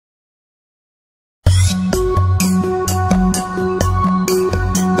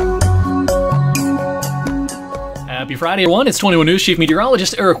Friday, everyone. It's 21 News Chief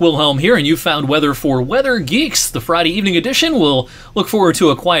Meteorologist Eric Wilhelm here, and you found weather for Weather Geeks, the Friday evening edition. We'll look forward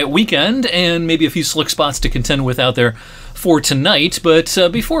to a quiet weekend and maybe a few slick spots to contend with out there for tonight. But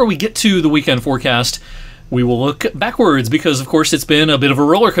before we get to the weekend forecast, we will look backwards because, of course, it's been a bit of a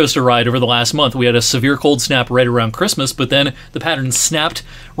roller coaster ride over the last month. We had a severe cold snap right around Christmas, but then the pattern snapped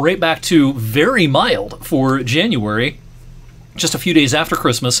right back to very mild for January. Just a few days after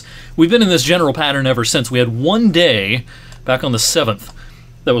Christmas. We've been in this general pattern ever since. We had one day back on the 7th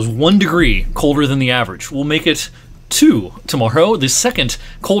that was 1 degree colder than the average. We'll make it 2 tomorrow. The second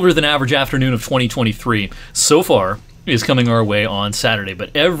colder than average afternoon of 2023 so far is coming our way on Saturday,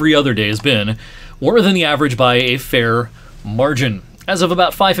 but every other day has been warmer than the average by a fair margin. As of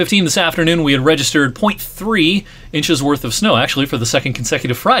about 5:15 this afternoon, we had registered 0.3 inches worth of snow, actually for the second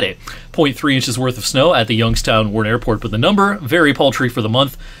consecutive Friday. 0.3 inches worth of snow at the Youngstown Warren Airport, but the number, very paltry for the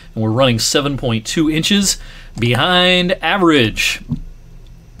month, and we're running 7.2 inches behind average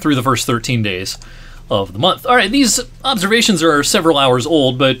through the first 13 days of the month. All right, these observations are several hours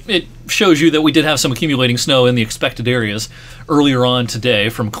old, but it shows you that we did have some accumulating snow in the expected areas earlier on today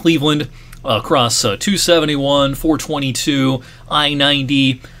from Cleveland across 271, 422,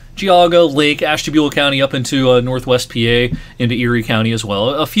 I-90, Geauga, Lake, Ashtabula County up into northwest PA, into Erie County as well.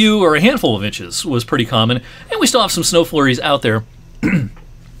 A few or a handful of inches was pretty common, and we still have some snow flurries out there.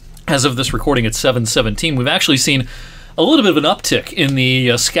 As of this recording at 7:17, we've actually seen a little bit of an uptick in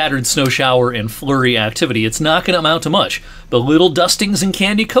the scattered snow shower and flurry activity. It's not going to amount to much, but little dustings and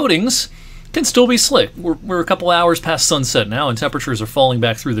candy coatings can still be slick. We're a couple hours past sunset now, and temperatures are falling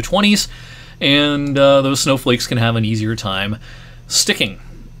back through the 20s, and those snowflakes can have an easier time sticking.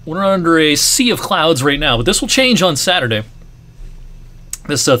 We're under a sea of clouds right now, but this will change on Saturday.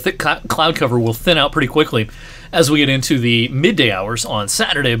 This thick cloud cover will thin out pretty quickly as we get into the midday hours on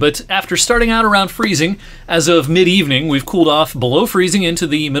Saturday, but after starting out around freezing, as of mid-evening, we've cooled off below freezing into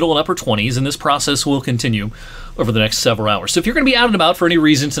the middle and upper 20s, and this process will continue over the next several hours. So if you're going to be out and about for any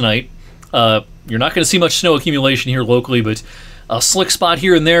reason tonight, you're not going to see much snow accumulation here locally, but a slick spot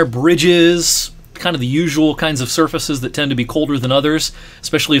here and there, bridges, kind of the usual kinds of surfaces that tend to be colder than others,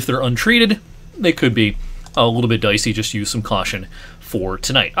 especially if they're untreated. They could be a little bit dicey. Just use some caution for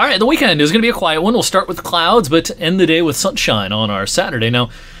tonight. All right, the weekend is going to be a quiet one. We'll start with clouds, but end the day with sunshine on our Saturday. Now,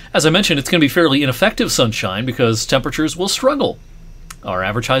 as I mentioned, it's going to be fairly ineffective sunshine because temperatures will struggle. Our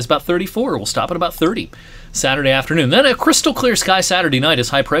average high is about 34. We'll stop at about 30 Saturday afternoon. Then a crystal clear sky Saturday night as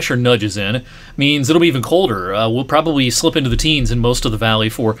high pressure nudges in. Means it'll be even colder. We'll probably slip into the teens in most of the valley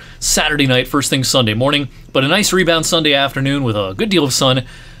for Saturday night, first thing Sunday morning. But a nice rebound Sunday afternoon with a good deal of sun.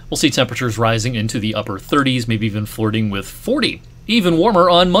 We'll see temperatures rising into the upper 30s, maybe even flirting with 40. Even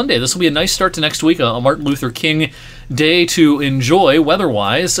warmer on Monday. This will be a nice start to next week, a Martin Luther King Day to enjoy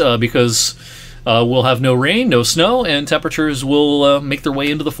weather-wise because we'll have no rain, no snow, and temperatures will make their way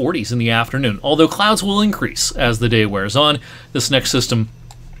into the 40s in the afternoon. Although clouds will increase as the day wears on. This next system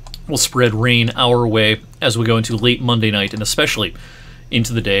will spread rain our way as we go into late Monday night and especially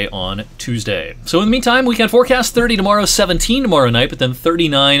into the day on Tuesday. So in the meantime, weekend forecast 30 tomorrow, 17 tomorrow night, but then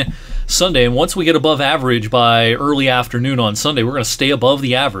 39 Sunday. And once we get above average by early afternoon on Sunday, we're going to stay above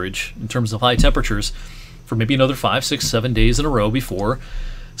the average in terms of high temperatures for maybe another 5, 6, 7 days in a row before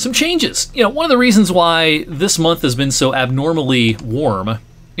some changes. You know, one of the reasons why this month has been so abnormally warm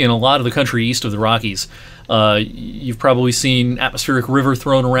in a lot of the country east of the Rockies, you've probably seen atmospheric river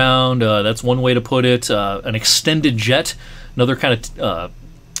thrown around. That's one way to put it. An extended jet, another kind of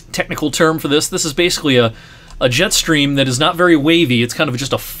technical term for this. This is basically a jet stream that is not very wavy. It's kind of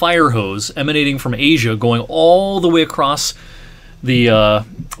just a fire hose emanating from Asia going all the way across the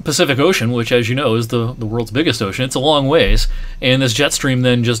Pacific Ocean, which, as you know, is the world's biggest ocean. It's a long ways, and this jet stream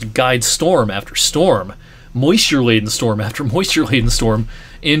then just guides storm after storm, moisture-laden storm after moisture-laden storm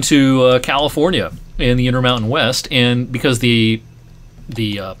into California and the Intermountain West. And because the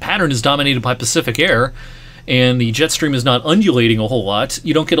pattern is dominated by Pacific air and the jet stream is not undulating a whole lot,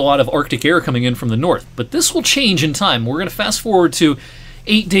 you don't get a lot of Arctic air coming in from the north. But this will change in time. We're going to fast forward to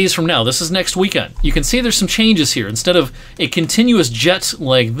 8 days from now. This is next weekend. You can see there's some changes here. Instead of a continuous jet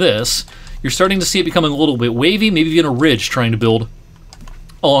like this, you're starting to see it becoming a little bit wavy, maybe even a ridge trying to build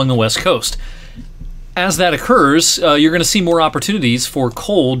along the west coast. As that occurs, you're going to see more opportunities for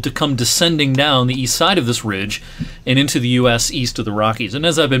cold to come descending down the east side of this ridge and into the U.S. east of the Rockies. And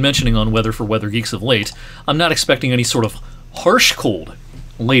as I've been mentioning on Weather for Weather Geeks of late, I'm not expecting any sort of harsh cold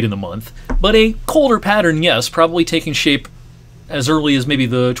late in the month, but a colder pattern, yes, probably taking shape as early as maybe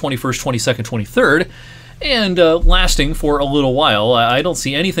the 21st, 22nd, 23rd, and lasting for a little while. I don't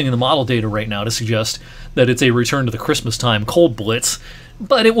see anything in the model data right now to suggest that it's a return to the Christmas time cold blitz,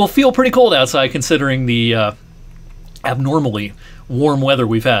 but it will feel pretty cold outside considering the abnormally warm weather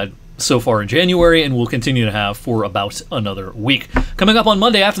we've had so far in January, and we'll continue to have for about another week. Coming up on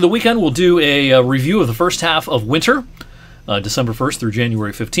Monday after the weekend, we'll do a review of the first half of winter, December 1st through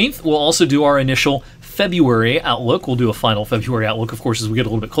January 15th. We'll also do our initial February outlook. We'll do a final February outlook, of course, as we get a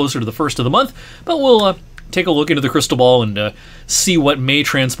little bit closer to the first of the month, but we'll take a look into the crystal ball and see what may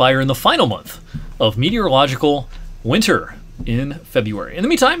transpire in the final month of meteorological winter in February. In the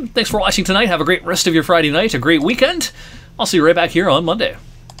meantime, thanks for watching tonight. Have a great rest of your Friday night, a great weekend. I'll see you right back here on Monday.